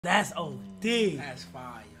That's OD. That's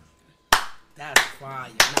fire. That's fire.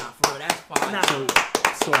 Nah, for real, that's fire. Nah.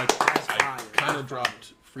 So I fire. kind of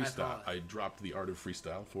dropped That's freestyle. hard. I dropped the art of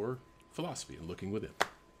freestyle for philosophy and looking within.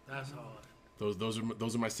 That's hard. Those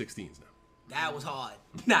are my 16s now. That was hard.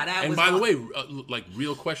 Nah, that And was by hard. the way, like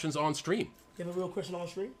real questions on stream. You have a real question on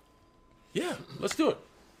stream? Yeah, let's do it.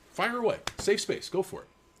 Fire away. Safe space. Go for it.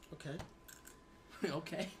 Okay.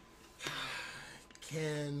 Okay.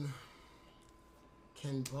 Can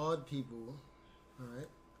bald people, all right?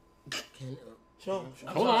 Can Sure.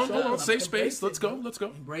 Hold on. Safe Embrace space. it, Let's go. bro. Let's go.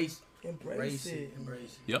 Embrace. Embrace it.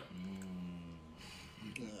 Embrace it. Yep.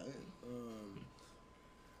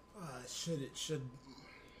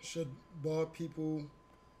 should bald people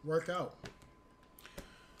work out?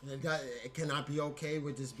 Can I be okay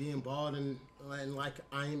with just being bald and like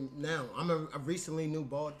I am now? I'm a recently new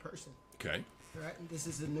bald person. Okay. Right? This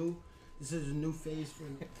is a new phase for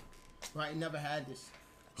me. Right? Never had this.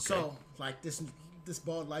 So like this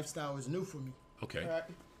bald lifestyle is new for me. Okay.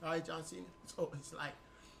 All right, John Cena. So it's like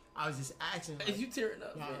I was just asking. Like, Is you tearing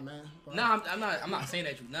up, nah, man? man. Bro. Nah, I'm not saying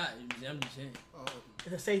that you're not. I'm just saying.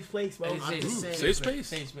 It's a safe place, bro. It's I'm just saying, Safe space.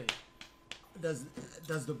 Same space.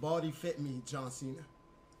 Does the body fit me, John Cena?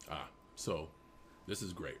 So this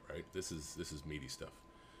is great, right? This is meaty stuff.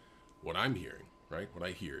 What I'm hearing, right? What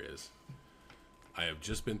I hear is I have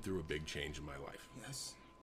just been through a big change in my life. Yes.